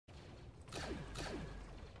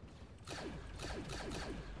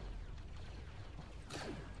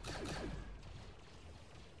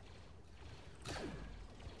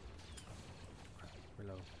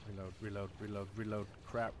Reload, reload, reload.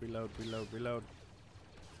 Crap, reload, reload, reload.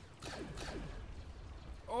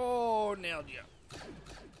 Oh, nailed you.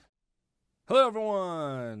 Hello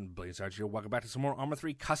everyone, Blaan Sarge here. Welcome back to some more Arma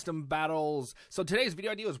 3 custom battles. So today's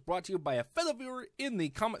video idea was brought to you by a fellow viewer in the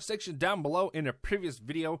comment section down below in a previous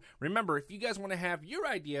video. Remember, if you guys want to have your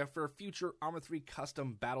idea for a future Arma 3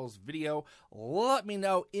 custom battles video, let me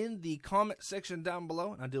know in the comment section down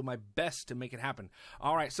below, and I'll do my best to make it happen.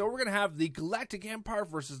 Alright, so we're going to have the Galactic Empire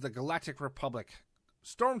versus the Galactic Republic.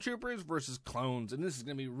 Stormtroopers versus clones, and this is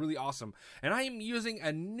going to be really awesome. And I am using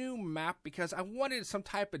a new map because I wanted some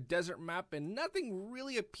type of desert map, and nothing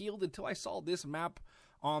really appealed until I saw this map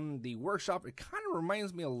on the workshop. It kind of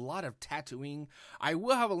reminds me a lot of Tatooine. I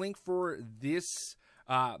will have a link for this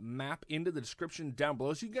map into the description down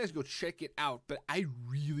below, so you guys go check it out. But I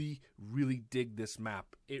really dig this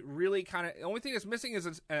map. It really kind of, the only thing that's missing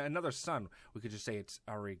is another sun. We could just say it's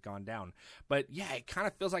already gone down, but yeah, it kind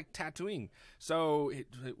of feels like Tatooine, so it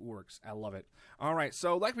works. I love it. All right,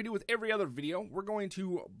 so like we do with every other video, we're going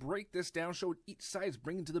to break this down, show what each side's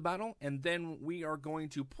bringing to the battle, and then we are going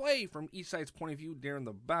to play from each side's point of view during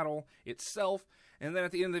the battle itself. And then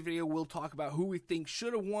at the end of the video, we'll talk about who we think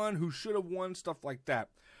should have won, who should have won, stuff like that.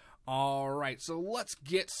 All right, so let's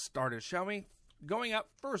get started, shall we? Going up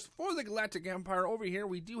first for the Galactic Empire, over here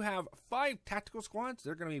we do have 5 tactical squads.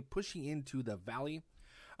 They're going to be pushing into the valley.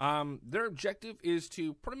 Their objective is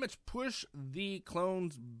to pretty much push the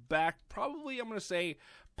clones back, probably, I'm going to say,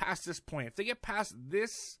 past this point. If they get past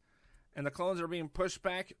this and the clones are being pushed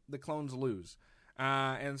back, the clones lose.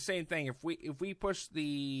 And same thing, if we push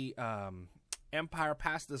the Empire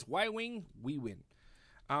past this Y-wing, we win.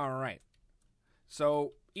 All right.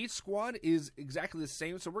 So each squad is exactly the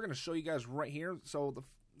same. So we're going to show you guys right here. So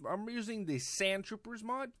I'm using the Sand Troopers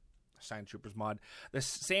mod. The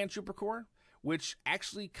Sand Trooper Corps, which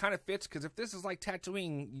actually kind of fits, because if this is like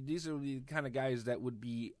Tatooine, these are the kind of guys that would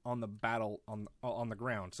be on the battle on the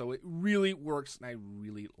ground. So it really works, and I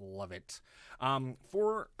really love it.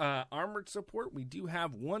 For armored support, we do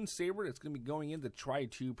have one saber that's going to be going in to try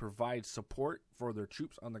to provide support for their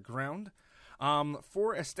troops on the ground.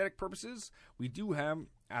 For aesthetic purposes, we do have,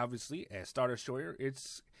 obviously, a Star Destroyer.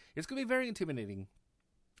 It's going to be very intimidating,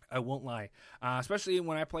 I won't lie. Especially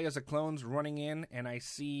when I play as a clones running in and I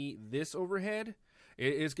see this overhead.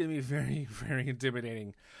 It's going to be very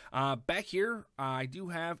intimidating. Back here, I do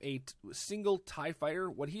have a single TIE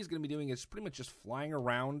fighter. What he's going to be doing is pretty much just flying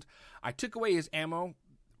around. I took away his ammo.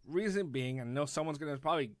 Reason being, I know someone's going to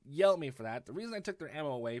probably yell at me for that. The reason I took their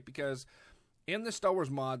ammo away, because in the Star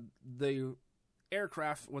Wars mod, the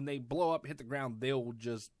aircraft, when they blow up, hit the ground, they'll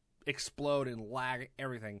just explode and lag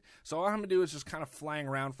everything. So all I'm going to do is just kind of flying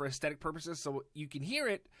around for aesthetic purposes, so you can hear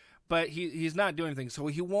it, but he's not doing anything, so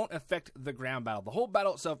he won't affect the ground battle. The whole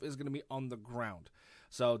battle itself is going to be on the ground,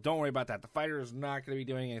 so don't worry about that. The fighter is not going to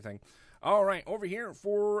be doing anything. All right, over here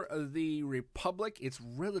for the Republic, it's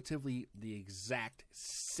relatively the exact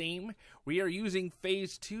same. We are using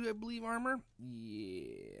Phase 2, I believe, armor.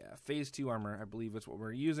 Yeah, Phase 2 armor, I believe is what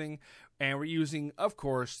we're using. And we're using, of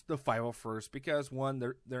course, the 501st, because,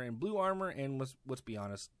 one, they're in blue armor, and let's be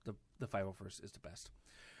honest, the 501st is the best.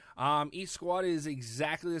 Each squad is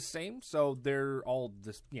exactly the same, so they're all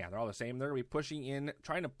the same. They're going to be pushing in,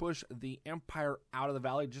 trying to push the Empire out of the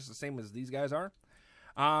valley, just the same as these guys are.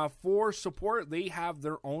 For support, they have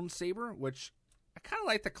their own saber, which I kind of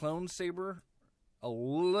like the clone saber a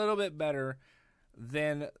little bit better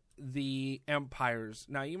than the Empire's.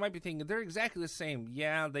 Now, you might be thinking, they're exactly the same.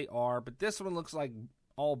 Yeah, they are, but this one looks like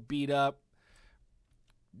all beat up,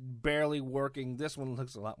 barely working. This one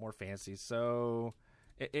looks a lot more fancy, so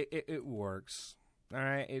it works. All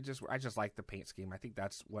right, I just like the paint scheme. I think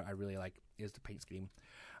that's what I really like, is the paint scheme.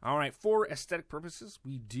 All right, for aesthetic purposes,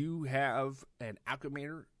 we do have an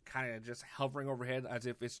acclaimed kind of just hovering overhead as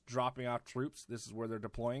if it's dropping off troops. This is where they're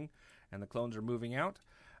deploying, and the clones are moving out.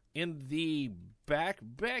 In the back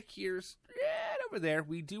here, right over there,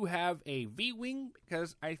 we do have a V-Wing,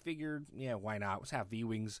 because I figured, yeah, why not? Let's have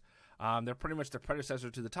V-Wings. They're pretty much the predecessor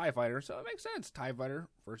to the TIE Fighter, so it makes sense. TIE Fighter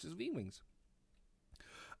versus V-Wings.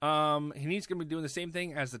 And he's going to be doing the same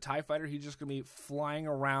thing as the TIE Fighter. He's just going to be flying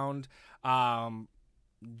around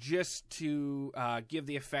just to give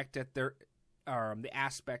the effect that the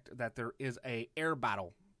aspect that there is a air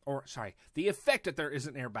battle. Or, sorry, the effect that there is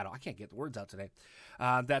an air battle. I can't get the words out today.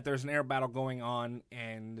 That there's an air battle going on,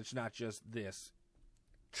 and it's not just this.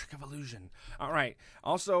 Trick of illusion. All right.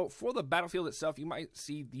 Also, for the battlefield itself, you might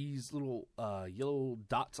see these little yellow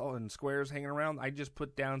dots all in squares hanging around. I just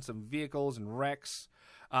put down some vehicles and wrecks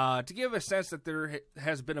to give a sense that there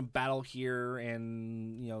has been a battle here,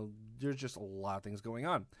 and, you know, there's just a lot of things going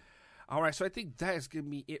on. Alright, so I think that is going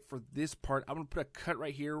to be it for this part. I'm going to put a cut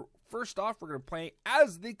right here. First off, we're going to play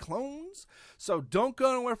as the clones. So don't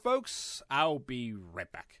go anywhere, folks. I'll be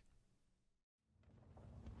right back.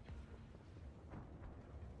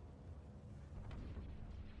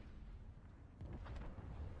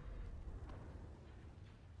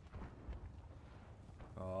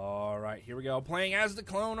 Alright, here we go. Playing as the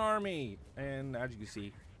clone army. And as you can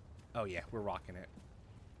see, oh yeah, we're rocking it.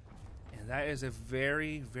 And that is a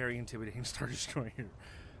very, very intimidating Star Destroyer.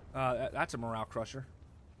 That's a morale crusher.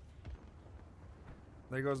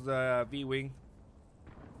 There goes the V-Wing.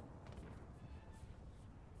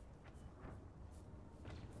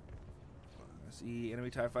 I see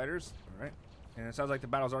enemy TIE fighters. Alright. And it sounds like the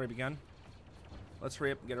battle's already begun. Let's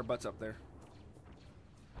hurry up and get our butts up there.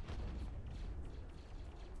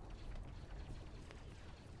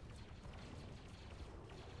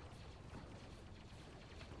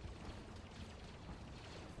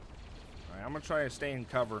 I'm gonna try to stay in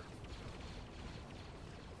cover.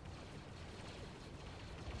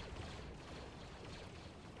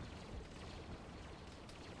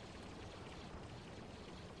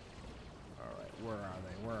 Alright, where are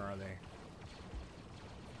they? Where are they?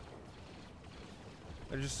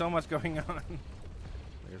 There's just so much going on.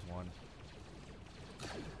 There's one.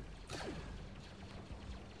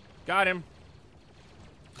 Got him.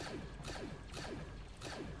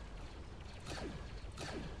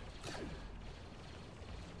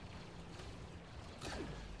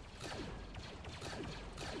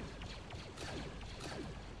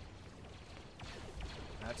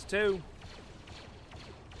 That's two.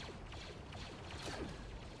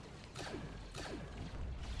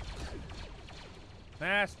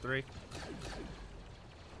 That's three.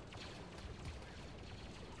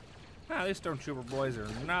 Ah, these Stormtrooper boys are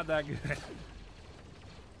not that good.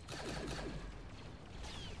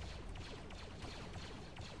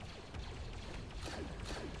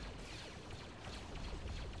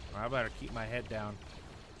 I better keep my head down.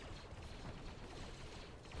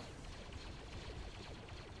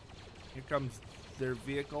 Here comes their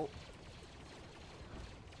vehicle.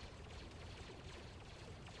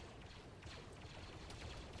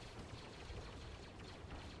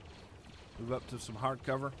 Move up to some hard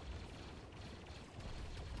cover.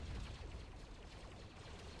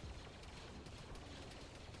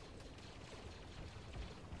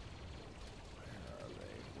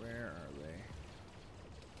 Where are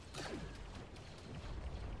they?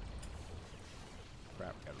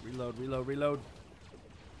 Crap, gotta reload.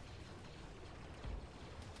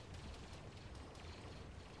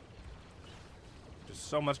 Just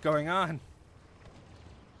so much going on.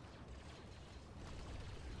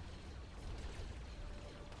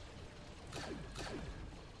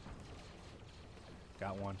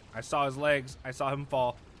 Got one. I saw his legs. I saw him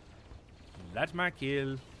fall. That's my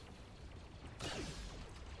kill.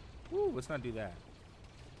 Woo, let's not do that.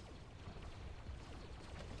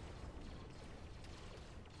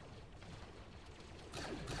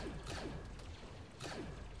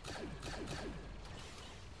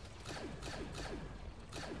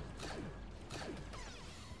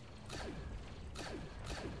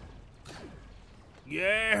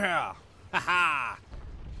 Yeah! Haha!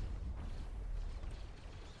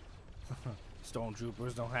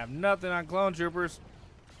 Stormtroopers don't have nothing on clone troopers.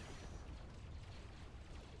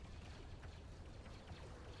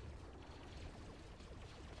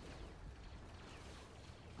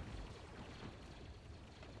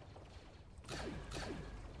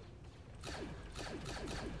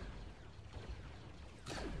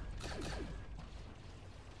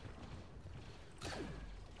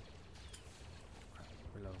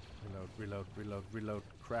 Reload.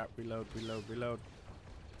 Crap, reload.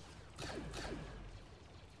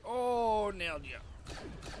 Oh, nailed ya.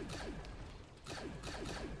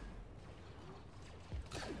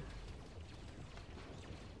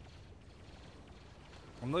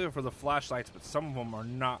 I'm looking for the flashlights, but some of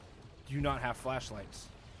them do not have flashlights,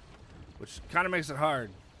 which kind of makes it hard.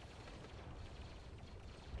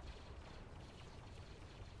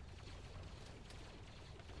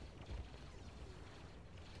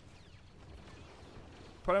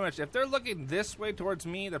 Pretty much, if they're looking this way towards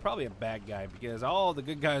me, they're probably a bad guy because all the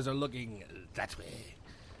good guys are looking that way.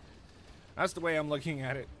 That's the way I'm looking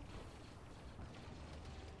at it.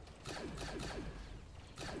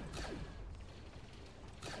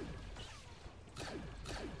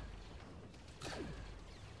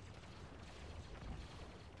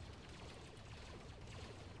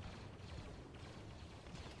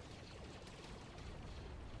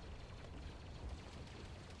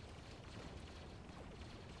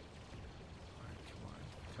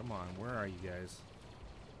 Come on, where are you guys?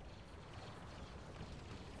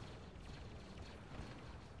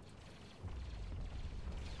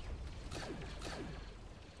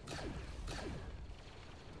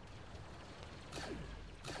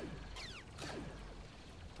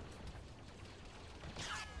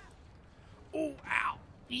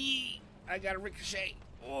 I got a ricochet.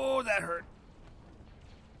 Oh, that hurt.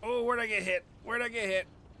 Oh, where'd I get hit? Where'd I get hit?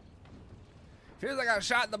 Feels like I got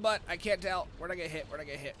shot in the butt. I can't tell. Where'd I get hit? Where'd I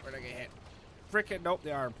get hit? Where'd I get hit? Frickin' nope,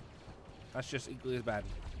 the arm. That's just equally as bad.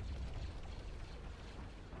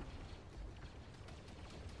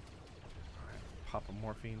 Alright, pop a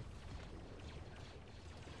morphine.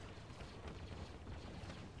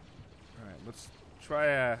 Alright, let's try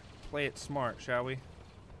to play it smart, shall we?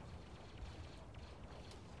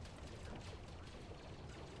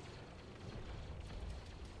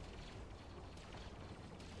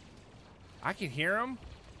 I can hear him.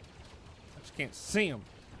 I just can't see him.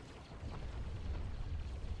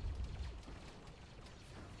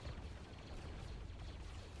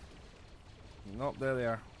 Nope, there they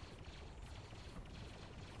are.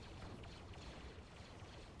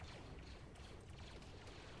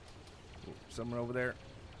 Ooh, somewhere over there.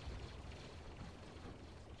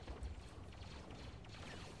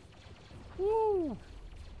 Woo!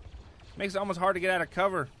 Makes it almost hard to get out of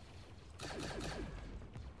cover.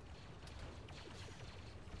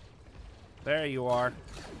 There you are.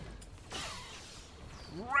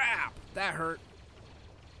 Crap! That hurt.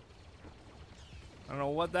 I don't know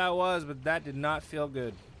what that was, but that did not feel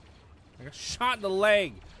good. I got shot in the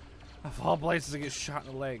leg. Of all places, I get shot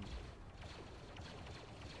in the leg.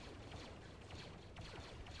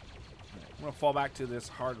 Right, I'm gonna fall back to this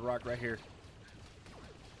hard rock right here.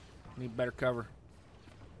 Need better cover.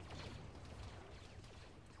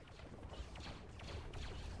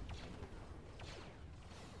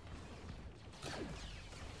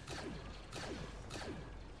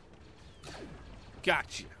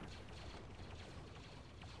 Gotcha.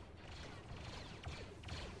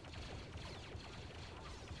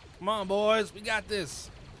 Come on, boys. We got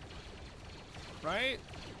this. Right?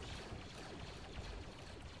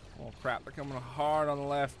 Oh, crap. They're coming hard on the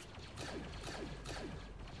left.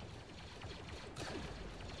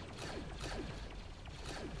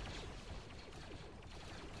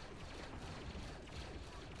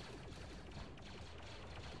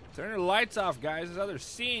 Turn your lights off, guys. There's others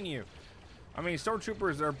seeing you. I mean,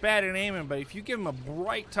 stormtroopers are bad at aiming, but if you give them a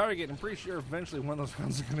bright target, I'm pretty sure eventually one of those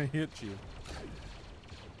rounds is going to hit you.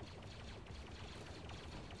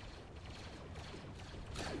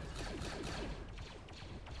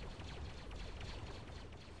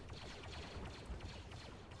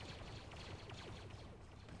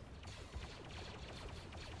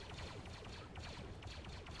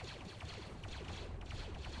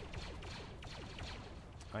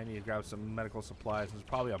 I need to grab some medical supplies. It's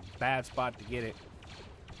probably a bad spot to get it.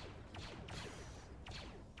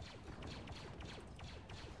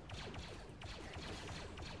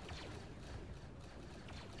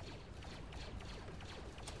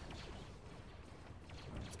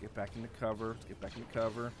 Let's get back into cover. Let's get back into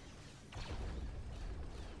cover. Alright,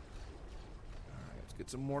 let's get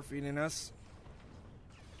some morphine in us.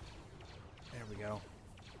 There we go.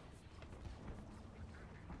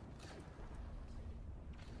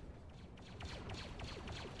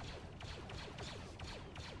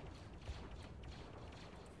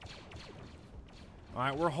 All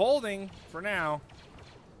right, we're holding for now.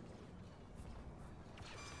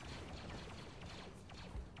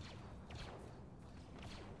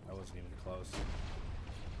 That wasn't even close.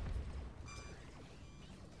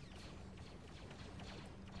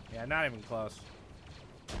 Yeah, not even close.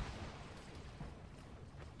 Come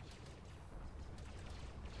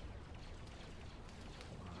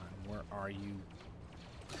on, where are you?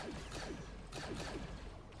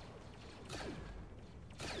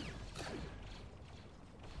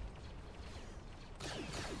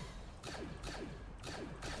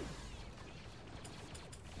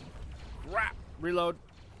 Crap! Reload.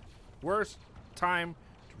 Worst time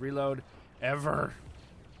to reload ever.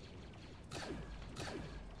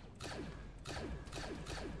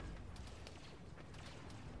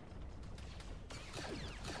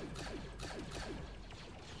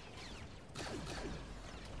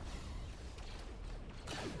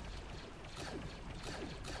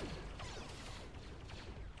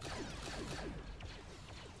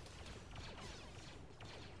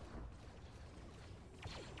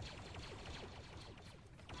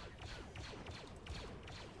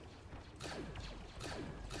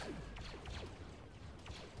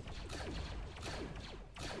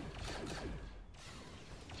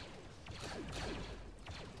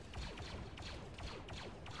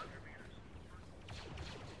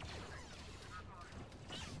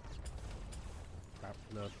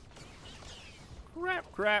 Reload.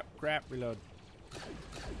 Crap, crap, crap, reload.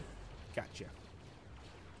 Gotcha.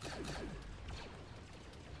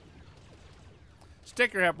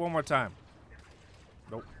 Stick your hip one more time.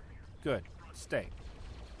 Nope. Good. Stay.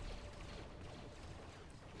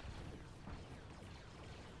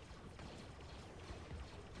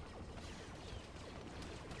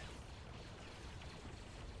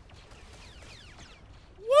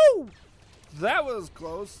 That was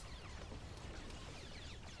close.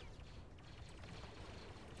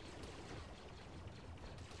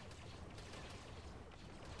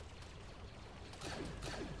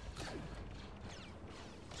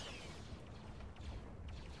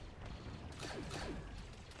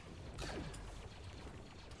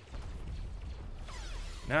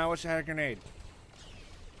 Now I wish I had a grenade.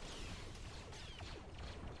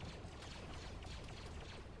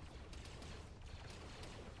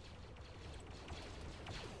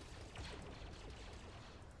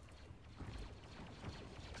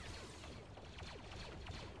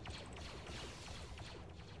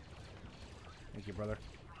 Thank you, brother.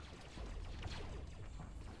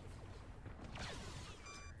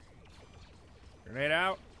 Grenade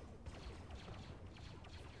out.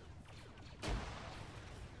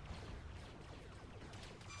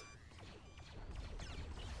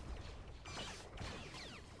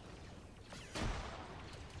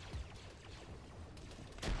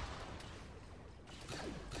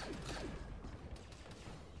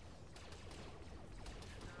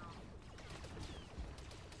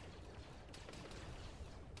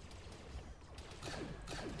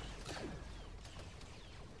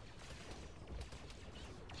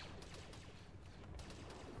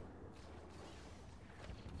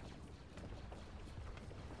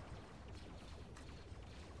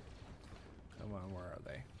 Come on, where are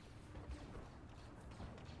they?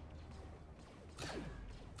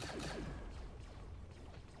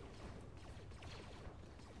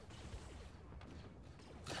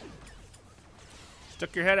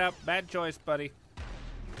 Stuck your head up. Bad choice, buddy.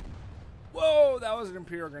 Whoa, that was an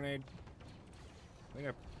Imperial grenade. I think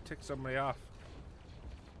I ticked somebody off.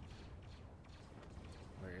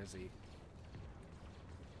 Where is he?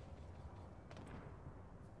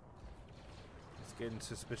 It's getting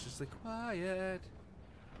suspiciously quiet.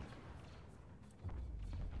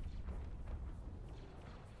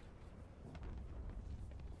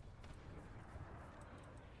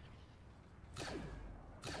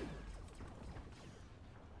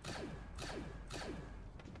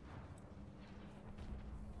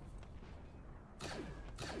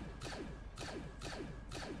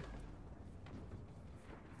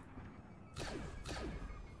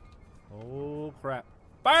 Oh crap.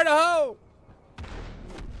 Fire the hoe!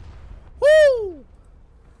 Woo!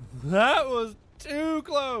 That was too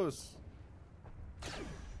close.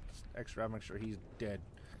 Just extra, make sure he's dead.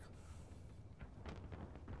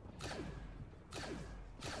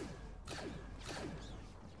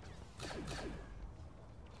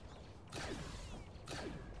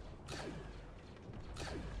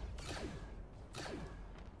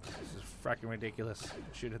 This is fracking ridiculous.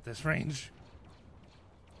 Shoot at this range.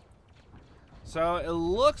 So it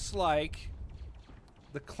looks like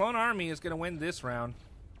the clone army is going to win this round.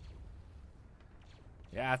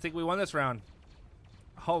 Yeah, I think we won this round.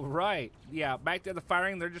 All right. Yeah, back to the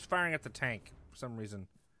firing. They're just firing at the tank for some reason.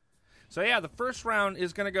 So yeah, the first round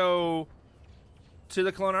is going to go to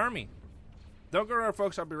the clone army. Don't go around,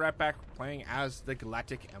 folks. I'll be right back playing as the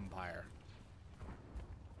Galactic Empire.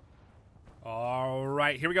 All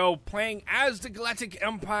right, here we go. Playing as the Galactic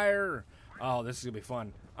Empire. Oh, this is going to be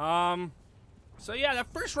fun. So yeah,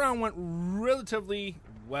 that first round went relatively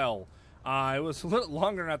well. It was a little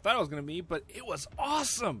longer than I thought it was going to be, but it was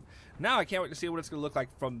awesome. Now I can't wait to see what it's going to look like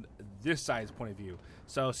from this side's point of view.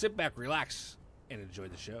 So sit back, relax, and enjoy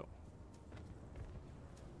the show.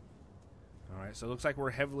 All right, so it looks like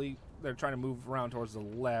they're trying to move around towards the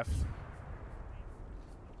left.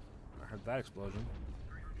 I heard that explosion.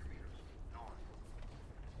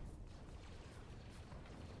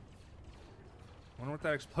 I wonder what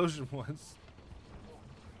that explosion was.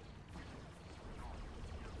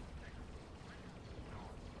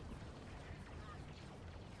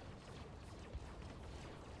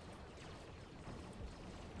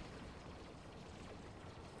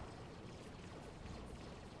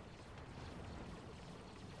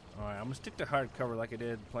 Alright, I'm gonna stick to hardcover like I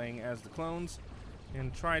did playing as the clones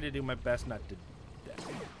and try to do my best not to die.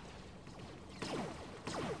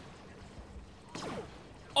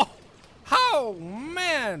 Oh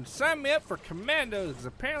man, sign me up for commandos because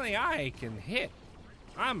apparently I can hit.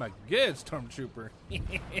 I'm a good stormtrooper.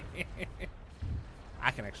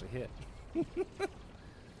 I can actually hit. Alright,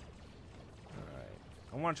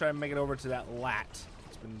 I want to try and make it over to that lat.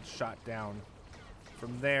 It's been shot down.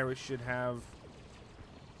 From there we should have,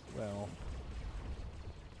 well,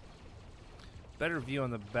 better view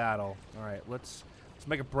on the battle. Alright, let's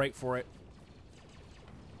make a break for it.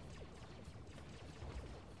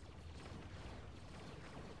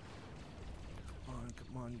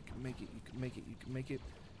 Come on, you can make it, you can make it, you can make it.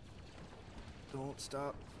 Don't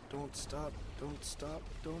stop. Don't stop. Don't stop.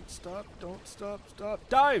 Don't stop. Don't stop. Stop.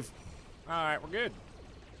 Dive! Alright, we're good.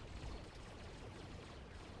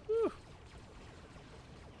 Whew.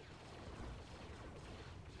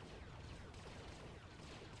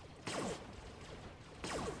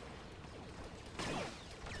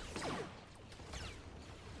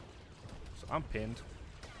 So I'm pinned.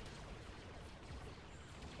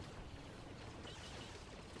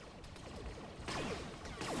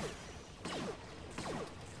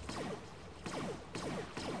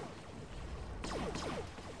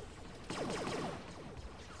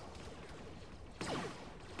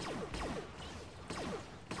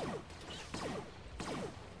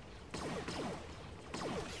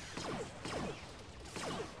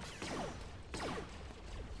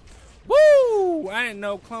 I didn't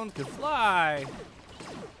know clones could fly.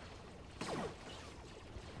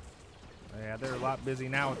 Yeah, they're a lot busy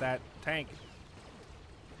now with that tank.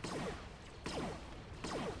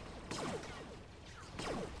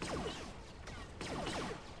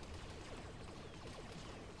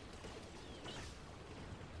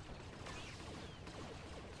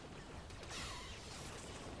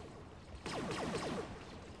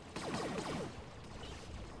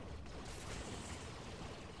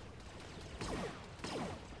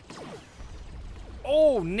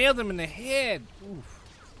 Oh, nailed him in the head. Oof.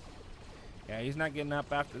 Yeah, he's not getting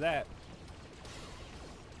up after that.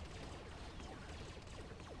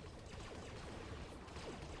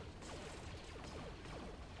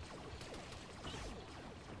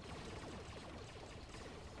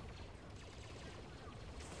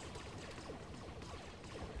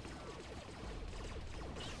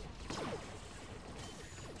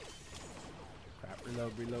 Crap,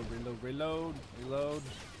 reload, reload, reload, reload, reload.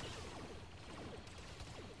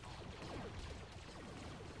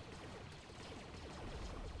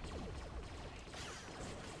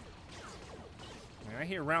 I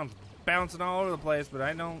hear rounds bouncing all over the place, but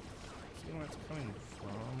I don't see where it's coming from.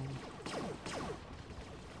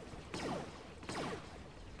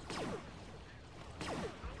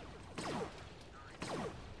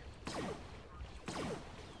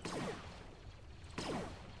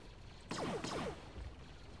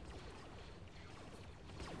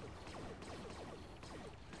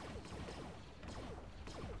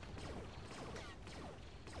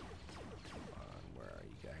 Where are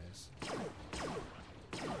you guys?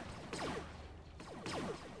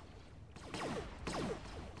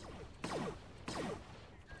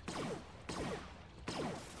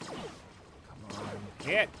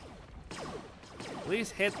 Hit! At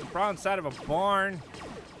least hit the broad side of a barn.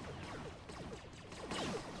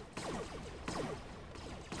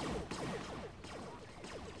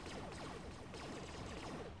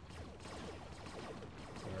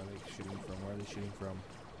 Where are they shooting from? Where are they shooting from?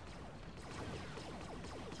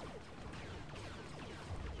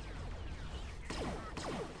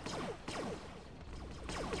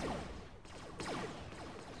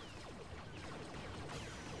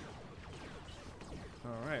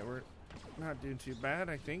 Alright, we're not doing too bad,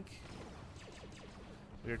 I think.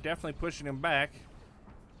 We're definitely pushing him back.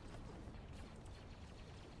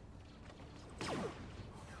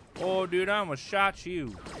 Oh, dude, I almost shot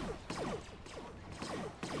you.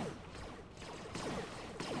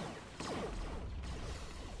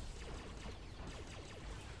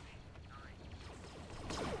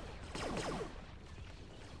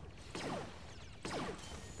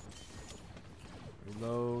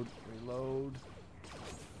 Reload, reload.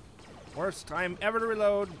 Worst time ever to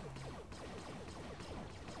reload.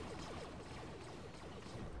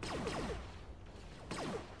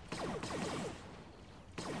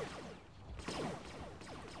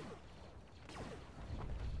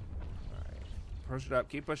 Push it up.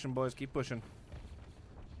 Keep pushing, boys. Keep pushing.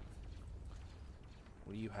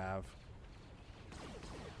 What do you have?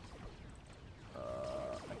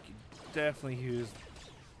 I could definitely use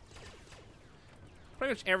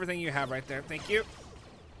pretty much everything you have right there. Thank you.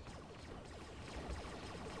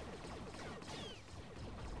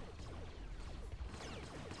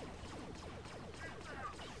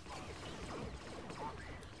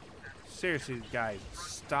 Seriously, guys,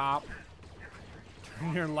 stop.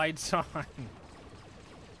 Turn your lights on.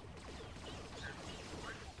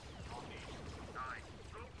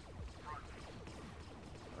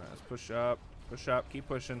 Push up, keep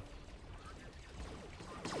pushing.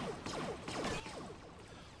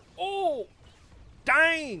 Oh,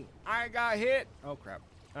 dang! I got hit. Oh crap.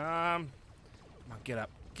 Come on, get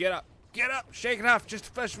up, get up, get up! Shake it off, just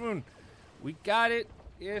a flesh wound. We got it,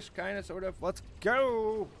 ish, kind of, sort of. Let's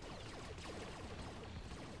go.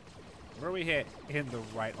 Where we hit? In the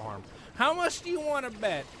right arm. How much do you want to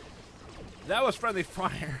bet? That was friendly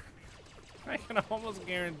fire. I can almost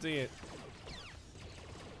guarantee it.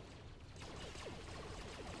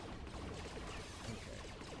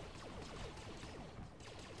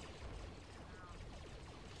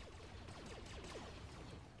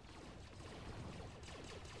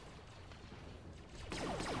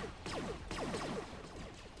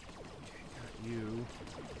 You.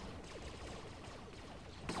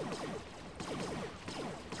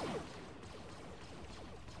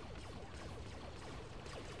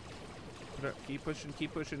 Put up,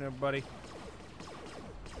 keep pushing, everybody.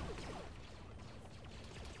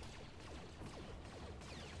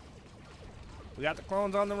 We got the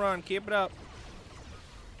clones on the run. Keep it up.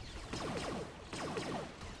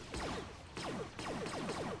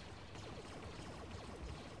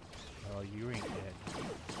 Oh, you ain't dead.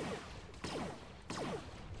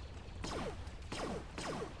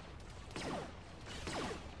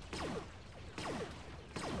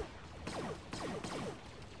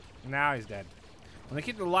 Now he's dead. When they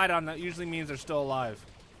keep the light on, that usually means they're still alive.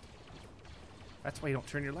 That's why you don't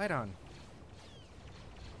turn your light on.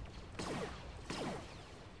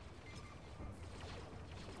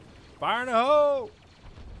 Fire in the hole!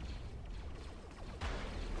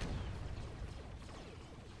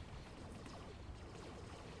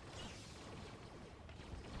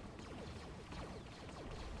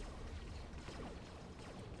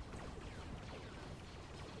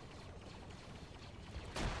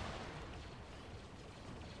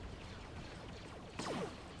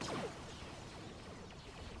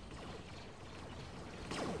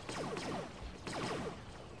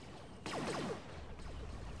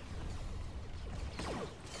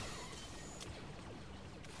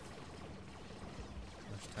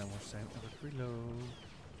 Time we're saying reload. Ooh.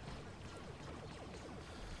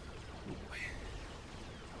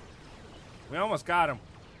 We almost got him.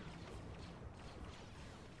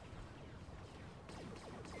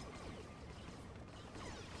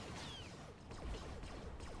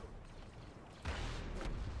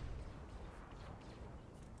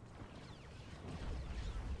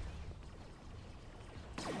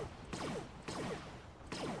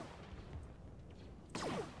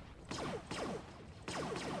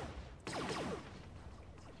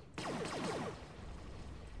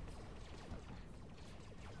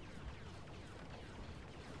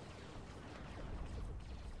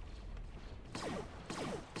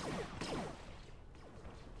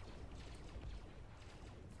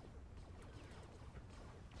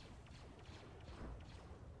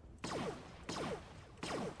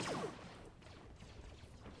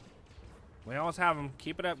 We almost have him.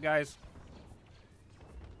 Keep it up, guys. Is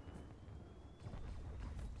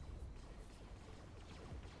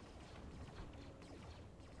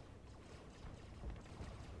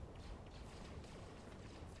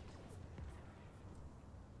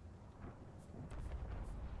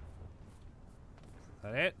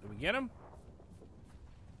that it? Did we get him?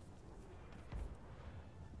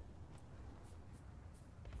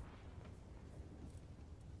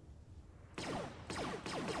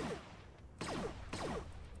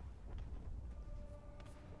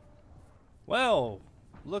 Well,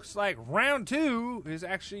 looks like round 2 is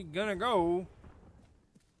actually gonna go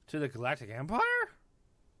to the Galactic Empire?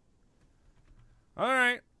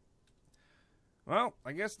 Alright. Well,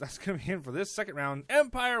 I guess that's gonna be it for this second round.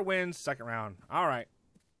 Empire wins second round. Alright.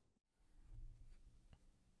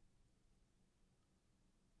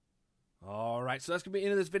 Alright, so that's going to be the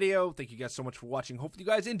end of this video. Thank you guys so much for watching. Hopefully you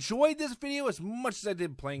guys enjoyed this video as much as I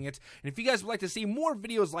did playing it. And if you guys would like to see more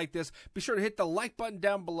videos like this, be sure to hit the like button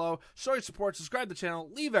down below, show your support, subscribe to the channel,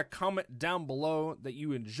 leave a comment down below that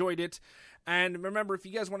you enjoyed it. And remember, if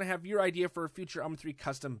you guys want to have your idea for a future ARMA 3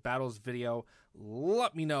 Custom Battles video,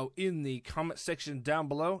 let me know in the comment section down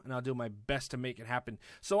below, and I'll do my best to make it happen.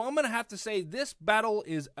 So I'm going to have to say this battle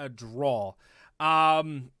is a draw.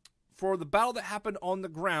 For the battle that happened on the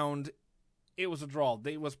ground, it was a draw.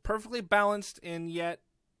 It was perfectly balanced, and yet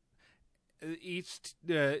each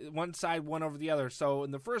one side won over the other. So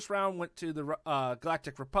in the first round went to the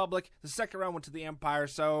Galactic Republic. The second round went to the Empire.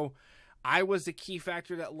 So I was the key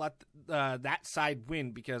factor that let that side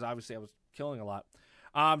win, because obviously I was killing a lot.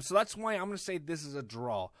 So that's why I'm going to say this is a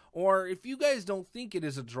draw. Or if you guys don't think it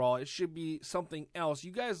is a draw, it should be something else.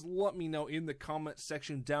 You guys let me know in the comment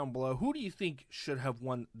section down below. Who do you think should have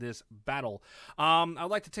won this battle? I'd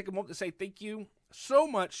like to take a moment to say thank you so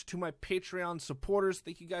much to my Patreon supporters.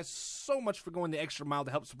 Thank you guys so much for going the extra mile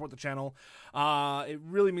to help support the channel. It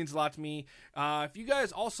really means a lot to me. If you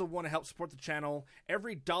guys also want to help support the channel,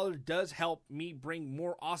 every dollar does help me bring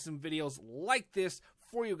more awesome videos like this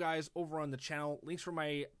for you guys over on the channel. Links for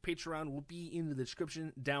my Patreon will be in the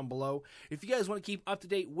description down below. If you guys want to keep up to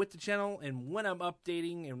date with the channel and when I'm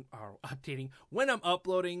when I'm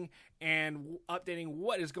uploading and updating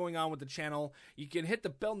what is going on with the channel, you can hit the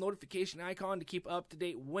bell notification icon to keep up to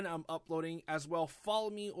date when I'm uploading. As well, follow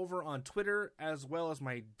me over on Twitter as well as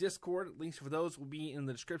my Discord. Links for those will be in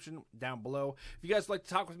the description down below. If you guys like to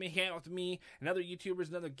talk with me, hang out with me and other YouTubers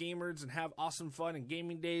and other gamers and have awesome fun and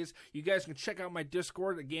gaming days, you guys can check out my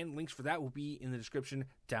Discord. Again, links for that will be in the description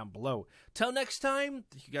down below. Till next time,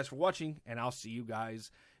 thank you guys for watching, and I'll see you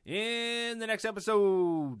guys in the next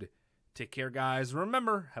episode. Take care, guys.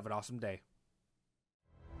 Remember, have an awesome day.